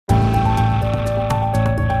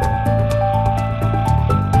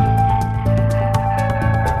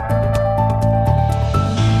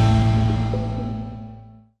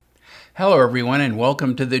Hello, everyone, and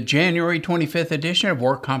welcome to the January 25th edition of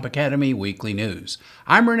WorkComp Academy Weekly News.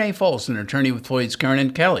 I'm Renee Folsom, attorney with Floyd,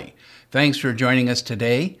 Skeren & Kelly. Thanks for joining us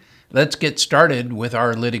today. Let's get started with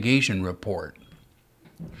our litigation report.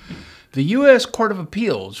 The U.S. Court of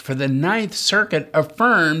Appeals for the Ninth Circuit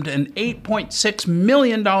affirmed an $8.6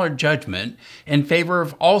 million judgment in favor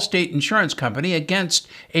of Allstate Insurance Company against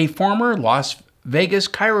a former Las Vegas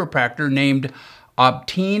chiropractor named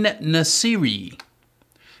Obteen Nassiri.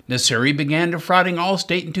 Nassiri began defrauding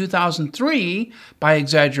Allstate in 2003 by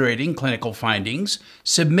exaggerating clinical findings,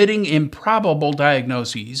 submitting improbable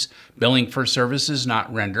diagnoses, billing for services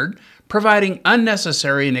not rendered, providing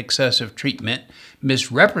unnecessary and excessive treatment,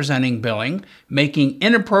 misrepresenting billing, making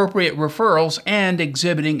inappropriate referrals, and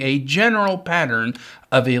exhibiting a general pattern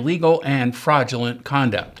of illegal and fraudulent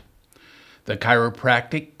conduct. The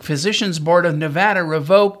Chiropractic Physicians Board of Nevada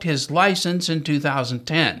revoked his license in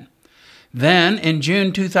 2010. Then, in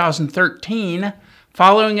June 2013,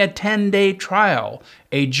 following a 10-day trial,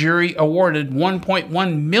 a jury awarded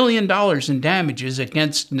 $1.1 million in damages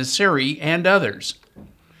against Nassiri and others.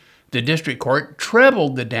 The district court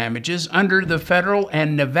trebled the damages under the federal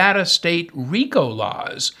and Nevada state RICO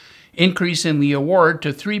laws, increasing the award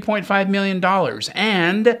to $3.5 million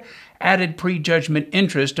and added prejudgment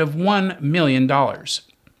interest of $1 million.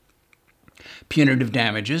 Punitive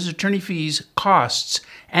damages, attorney fees, costs,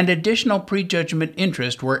 and additional prejudgment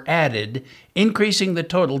interest were added, increasing the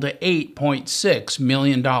total to $8.6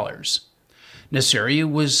 million. Nassiri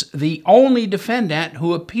was the only defendant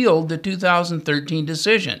who appealed the 2013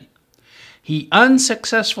 decision. He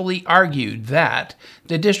unsuccessfully argued that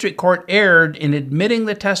the district court erred in admitting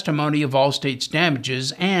the testimony of Allstate's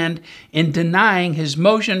damages and in denying his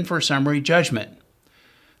motion for summary judgment.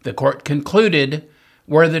 The court concluded,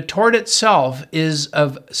 where the tort itself is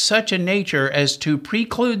of such a nature as to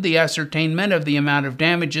preclude the ascertainment of the amount of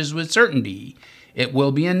damages with certainty, it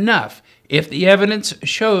will be enough if the evidence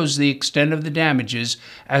shows the extent of the damages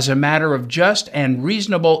as a matter of just and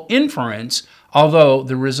reasonable inference, although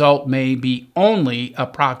the result may be only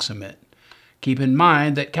approximate. Keep in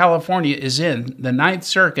mind that California is in the Ninth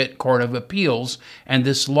Circuit Court of Appeals, and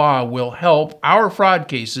this law will help our fraud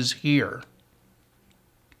cases here.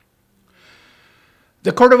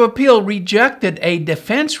 The Court of Appeal rejected a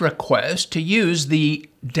defense request to use the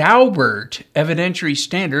Daubert evidentiary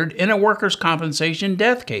standard in a workers' compensation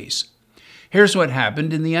death case. Here's what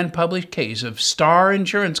happened in the unpublished case of Star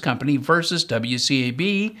Insurance Company versus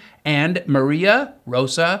WCAB and Maria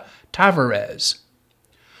Rosa Tavares.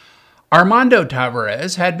 Armando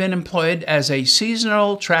Tavares had been employed as a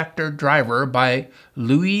seasonal tractor driver by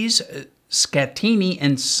Luis Scatini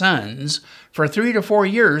and Sons for 3 to 4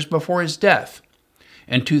 years before his death.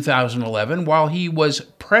 In 2011, while he was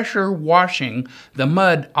pressure washing the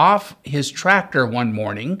mud off his tractor one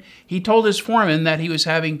morning, he told his foreman that he was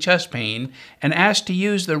having chest pain and asked to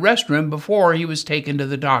use the restroom before he was taken to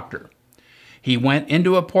the doctor. He went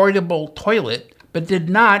into a portable toilet but did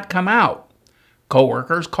not come out.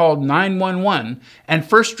 Coworkers called 911 and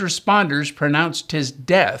first responders pronounced his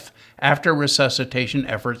death after resuscitation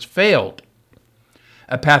efforts failed.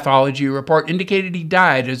 A pathology report indicated he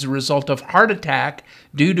died as a result of heart attack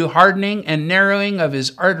due to hardening and narrowing of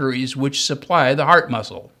his arteries which supply the heart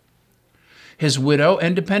muscle. His widow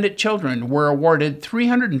and dependent children were awarded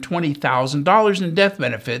 $320,000 in death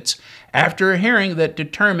benefits after a hearing that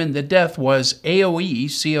determined the death was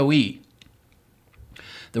AOE-COE.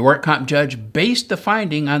 The work comp judge based the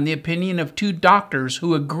finding on the opinion of 2 doctors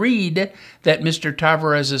who agreed that Mr.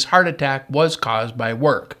 Tavares' heart attack was caused by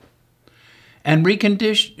work. And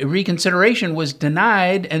reconsideration was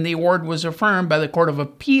denied, and the award was affirmed by the Court of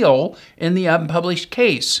Appeal in the unpublished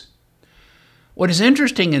case. What is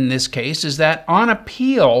interesting in this case is that on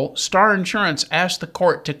appeal, Star Insurance asked the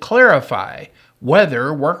court to clarify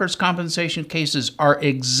whether workers' compensation cases are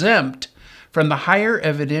exempt from the higher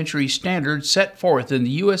evidentiary standards set forth in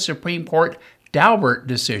the U.S. Supreme Court Daubert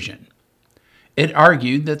decision. It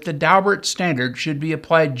argued that the Daubert standard should be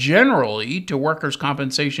applied generally to workers'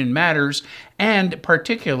 compensation matters and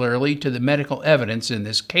particularly to the medical evidence in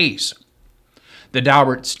this case. The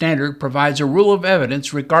Daubert standard provides a rule of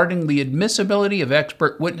evidence regarding the admissibility of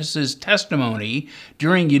expert witnesses' testimony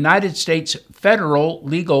during United States federal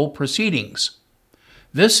legal proceedings.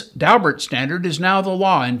 This Daubert standard is now the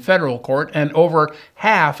law in federal court and over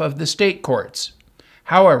half of the state courts.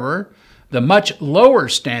 However, the much lower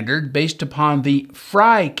standard based upon the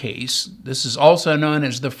Frye case, this is also known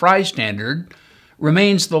as the Frye standard,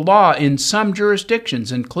 remains the law in some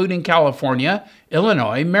jurisdictions, including California,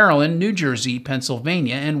 Illinois, Maryland, New Jersey,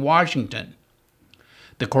 Pennsylvania, and Washington.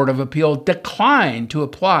 The Court of Appeal declined to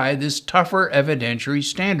apply this tougher evidentiary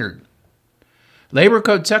standard. Labor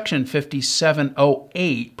Code Section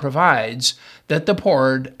 5708 provides that the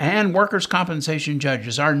board and workers' compensation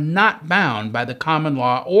judges are not bound by the common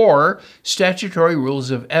law or statutory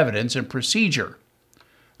rules of evidence and procedure.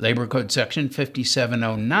 Labor Code Section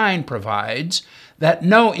 5709 provides that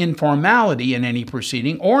no informality in any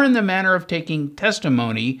proceeding or in the manner of taking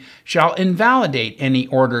testimony shall invalidate any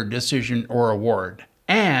order, decision, or award,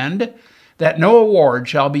 and that no award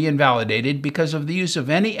shall be invalidated because of the use of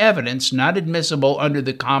any evidence not admissible under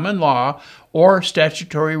the common law or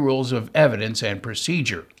statutory rules of evidence and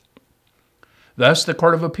procedure. Thus, the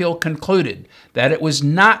Court of Appeal concluded that it was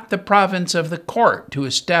not the province of the court to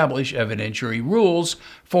establish evidentiary rules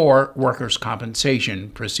for workers' compensation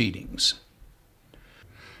proceedings.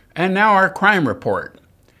 And now our crime report.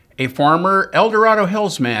 A former El Dorado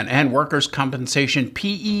Hills man and workers' compensation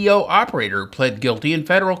PEO operator pled guilty in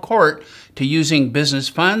federal court to using business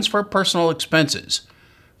funds for personal expenses.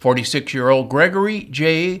 46-year-old Gregory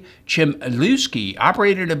J. Chmielewski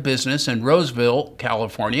operated a business in Roseville,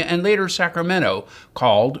 California, and later Sacramento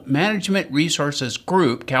called Management Resources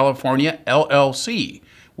Group California, LLC,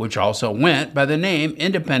 which also went by the name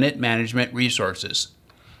Independent Management Resources.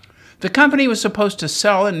 The company was supposed to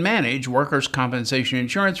sell and manage workers' compensation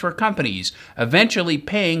insurance for companies, eventually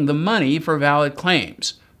paying the money for valid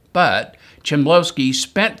claims. But Chmielewski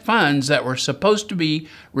spent funds that were supposed to be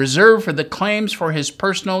reserved for the claims for his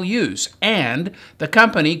personal use, and the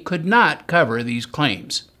company could not cover these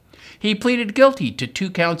claims. He pleaded guilty to 2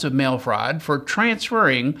 counts of mail fraud for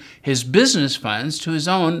transferring his business funds to his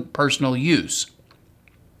own personal use.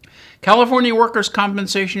 California workers'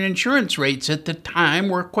 compensation insurance rates at the time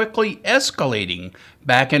were quickly escalating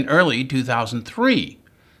back in early 2003.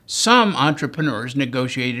 Some entrepreneurs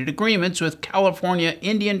negotiated agreements with California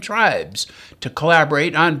Indian tribes to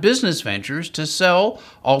collaborate on business ventures to sell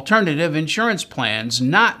alternative insurance plans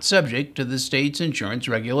not subject to the state's insurance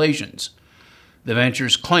regulations. The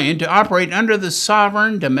ventures claimed to operate under the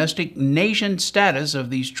sovereign domestic nation status of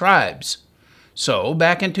these tribes. So,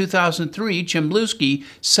 back in 2003, Chmielewski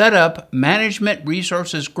set up Management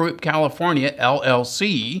Resources Group California,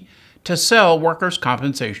 LLC, to sell workers'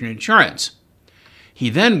 compensation insurance. He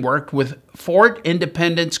then worked with Fort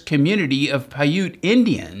Independence community of Paiute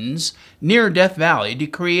Indians near Death Valley to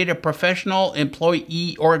create a professional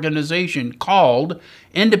employee organization called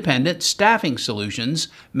Independent Staffing Solutions,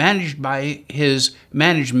 managed by his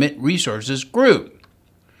Management Resources Group.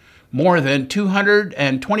 More than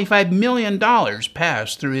 $225 million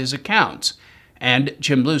passed through his accounts, and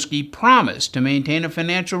Chmielewski promised to maintain a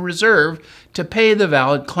financial reserve to pay the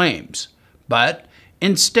valid claims. But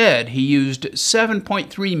instead, he used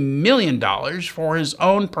 $7.3 million for his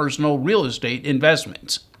own personal real estate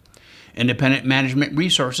investments. Independent Management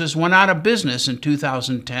Resources went out of business in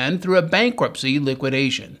 2010 through a bankruptcy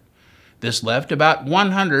liquidation. This left about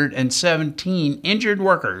 117 injured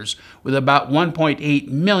workers with about $1.8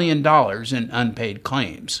 million in unpaid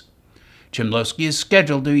claims. Chmielewski is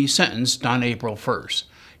scheduled to be sentenced on April 1st.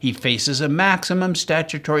 He faces a maximum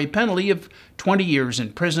statutory penalty of 20 years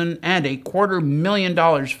in prison and a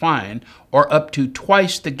 $250,000 fine, or up to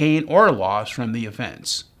twice the gain or loss from the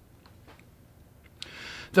offense.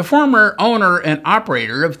 The former owner and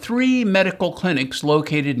operator of 3 medical clinics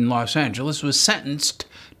located in Los Angeles was sentenced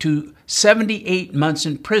to 78 months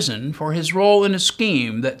in prison for his role in a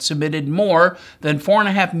scheme that submitted more than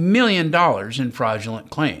 $4.5 million in fraudulent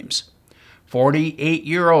claims.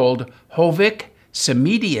 48-year-old Hovik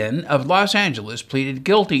Samedian of Los Angeles pleaded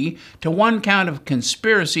guilty to 1 count of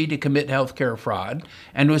conspiracy to commit healthcare fraud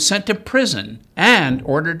and was sent to prison and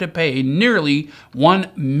ordered to pay nearly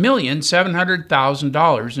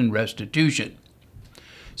 $1,700,000 in restitution.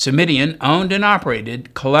 Samedian owned and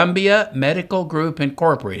operated Columbia Medical Group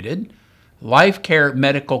Incorporated, Life Care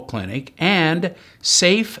Medical Clinic, and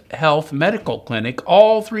Safe Health Medical Clinic.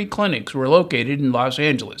 All 3 clinics were located in Los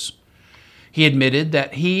Angeles. He admitted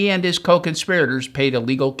that he and his co-conspirators paid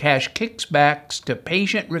illegal cash kickbacks to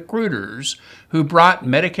patient recruiters who brought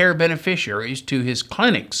Medicare beneficiaries to his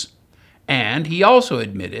clinics. And he also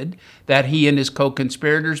admitted that he and his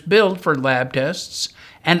co-conspirators billed for lab tests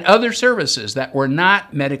and other services that were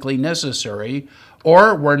not medically necessary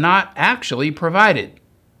or were not actually provided.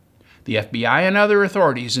 The FBI and other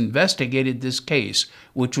authorities investigated this case,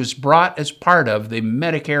 which was brought as part of the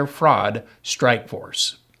Medicare Fraud Strike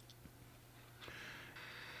Force.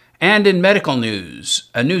 And in medical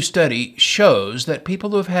news, a new study shows that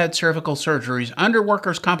people who have had cervical surgeries under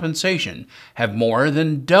workers' compensation have more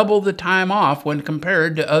than double the time off when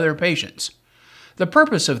compared to other patients. The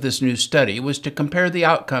purpose of this new study was to compare the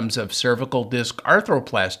outcomes of cervical disc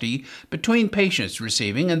arthroplasty between patients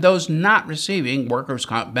receiving and those not receiving workers'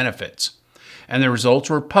 comp benefits. and the results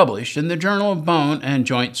were published in the Journal of Bone and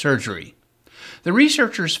Joint Surgery. The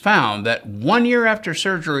researchers found that 1 year after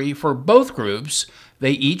surgery for both groups,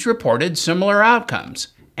 they each reported similar outcomes,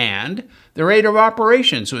 and the rate of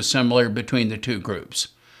operations was similar between the two groups.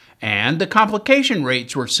 And the complication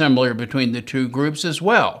rates were similar between the two groups as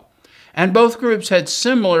well. And both groups had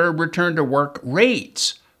similar return-to-work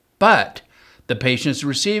rates. But the patients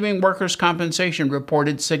receiving workers' compensation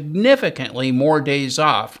reported significantly more days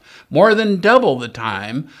off, more than double the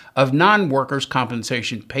time of non-workers'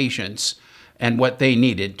 compensation patients and what they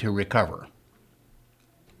needed to recover.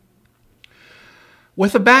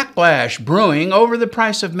 With a backlash brewing over the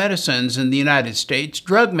price of medicines in the United States,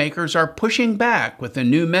 drug makers are pushing back with a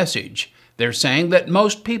new message. They're saying that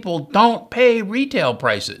most people don't pay retail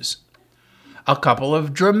prices. A couple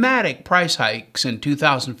of dramatic price hikes in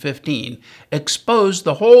 2015 exposed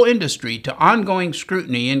the whole industry to ongoing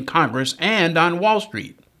scrutiny in Congress and on Wall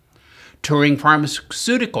Street. Turing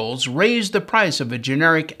Pharmaceuticals raised the price of a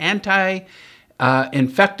generic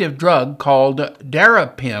anti-infective drug called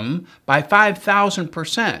Daraprim by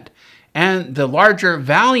 5,000%, and the larger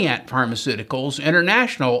Valeant Pharmaceuticals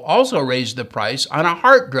International also raised the price on a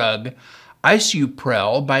heart drug,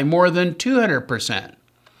 Isuprel, by more than 200%.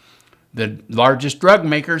 The largest drug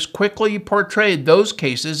makers quickly portrayed those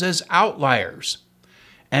cases as outliers.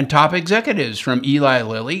 And top executives from Eli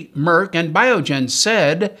Lilly, Merck, and Biogen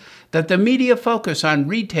said that the media focus on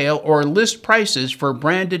retail or list prices for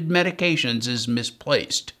branded medications is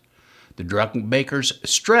misplaced. The drug makers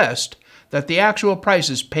stressed that the actual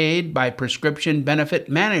prices paid by prescription benefit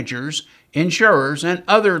managers, insurers, and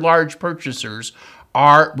other large purchasers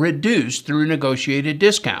are reduced through negotiated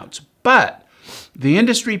discounts. But the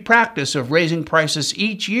industry practice of raising prices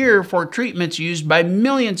each year for treatments used by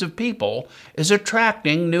millions of people is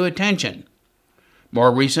attracting new attention.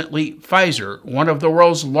 More recently, Pfizer, one of the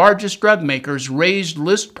world's largest drug makers, raised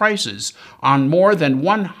list prices on more than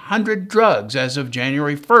 100 drugs as of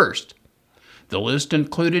January 1st. The list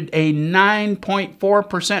included a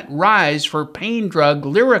 9.4% rise for pain drug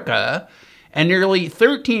Lyrica and nearly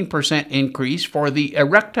 13% increase for the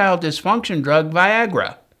erectile dysfunction drug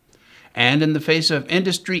Viagra. And in the face of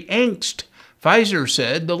industry angst, Pfizer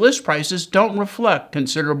said the list prices don't reflect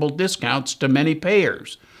considerable discounts to many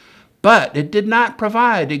payers, but it did not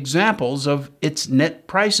provide examples of its net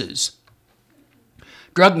prices.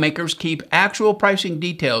 Drug makers keep actual pricing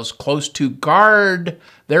details close to guard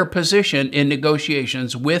their position in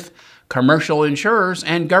negotiations with commercial insurers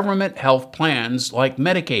and government health plans like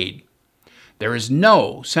Medicaid. There is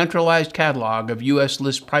no centralized catalog of U.S.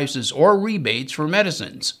 list prices or rebates for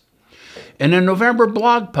medicines. In a November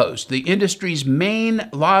blog post, the industry's main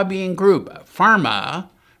lobbying group, Pharma,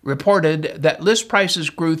 reported that list prices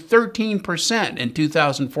grew 13% in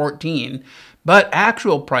 2014, but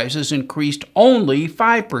actual prices increased only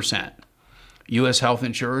 5%. U.S. health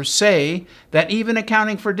insurers say that even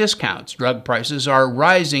accounting for discounts, drug prices are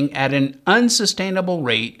rising at an unsustainable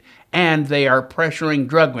rate, and they are pressuring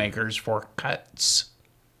drug makers for cuts.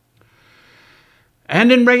 And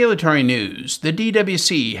in regulatory news, the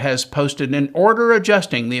DWC has posted an order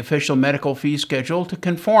adjusting the official medical fee schedule to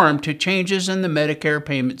conform to changes in the Medicare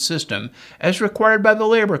payment system as required by the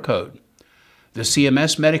Labor Code. The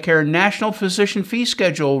CMS Medicare National Physician Fee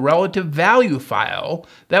Schedule Relative Value File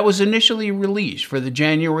that was initially released for the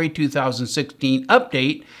January 2016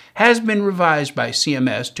 update has been revised by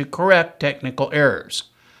CMS to correct technical errors.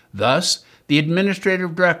 Thus, the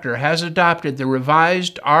Administrative Director has adopted the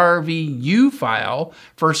revised RVU file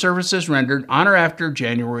for services rendered on or after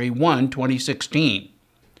January 1, 2016.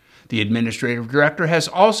 The Administrative Director has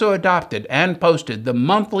also adopted and posted the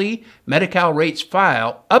monthly Medi-Cal rates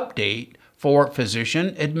file update for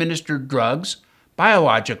physician-administered drugs,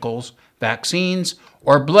 biologicals, vaccines,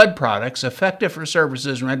 or blood products effective for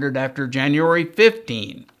services rendered after January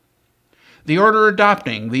 15. The order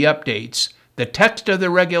adopting the updates, the text of the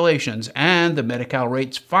regulations, and the Medi-Cal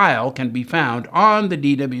rates file can be found on the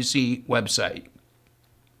DWC website.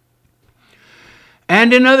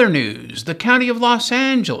 And in other news, the County of Los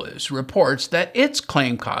Angeles reports that its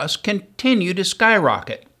claim costs continue to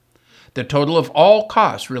skyrocket. The total of all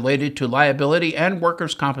costs related to liability and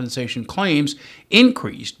workers' compensation claims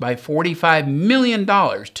increased by $45 million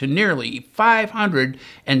to nearly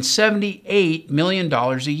 $578 million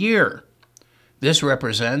a year. This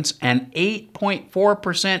represents an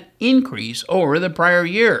 8.4% increase over the prior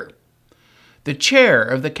year. The chair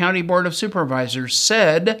of the County Board of Supervisors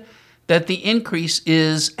said that the increase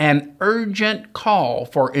is an urgent call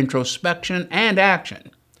for introspection and action.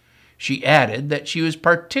 She added that she was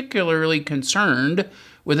particularly concerned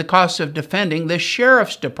with the cost of defending the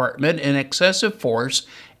sheriff's department in excessive force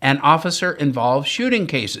and officer-involved shooting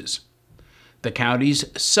cases. The county's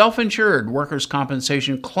self-insured workers'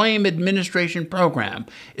 compensation claim administration program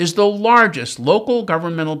is the largest local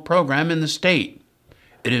governmental program in the state.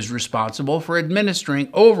 It is responsible for administering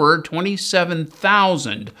over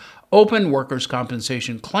 27,000 open workers'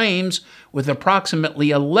 compensation claims, with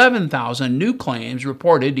approximately 11,000 new claims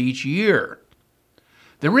reported each year.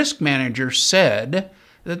 The risk manager said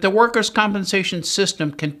that the workers' compensation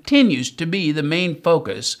system continues to be the main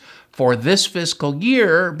focus for this fiscal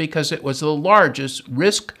year because it was the largest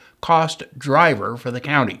risk cost driver for the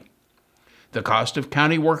county. The cost of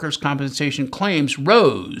county workers' compensation claims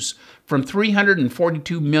rose from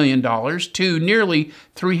 $342 million to nearly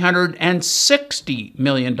 $360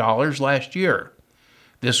 million last year.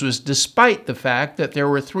 This was despite the fact that there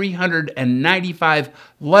were 395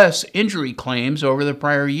 less injury claims over the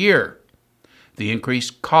prior year. The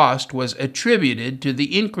increased cost was attributed to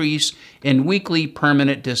the increase in weekly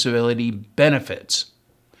permanent disability benefits.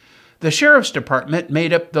 The Sheriff's Department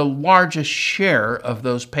made up the largest share of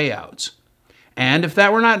those payouts. And if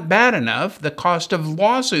that were not bad enough, the cost of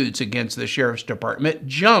lawsuits against the Sheriff's Department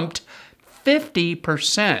jumped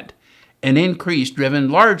 50%, an increase driven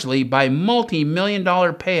largely by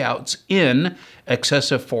multi-million-dollar payouts in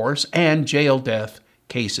excessive force and jail death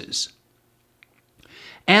cases.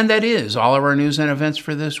 And that is all of our news and events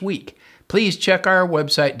for this week. Please check our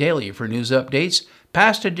website daily for news updates,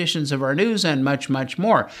 past editions of our news, and much, much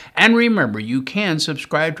more. And remember, you can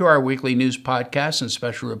subscribe to our weekly news podcasts and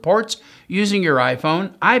special reports using your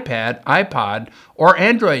iPhone, iPad, iPod, or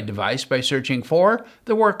Android device by searching for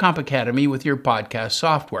the WorkComp Academy with your podcast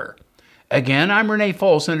software. Again, I'm Renee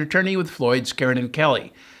Foles, an attorney with Floyd, Skeren &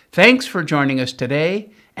 Kelly. Thanks for joining us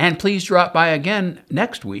today, and please drop by again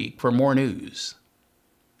next week for more news.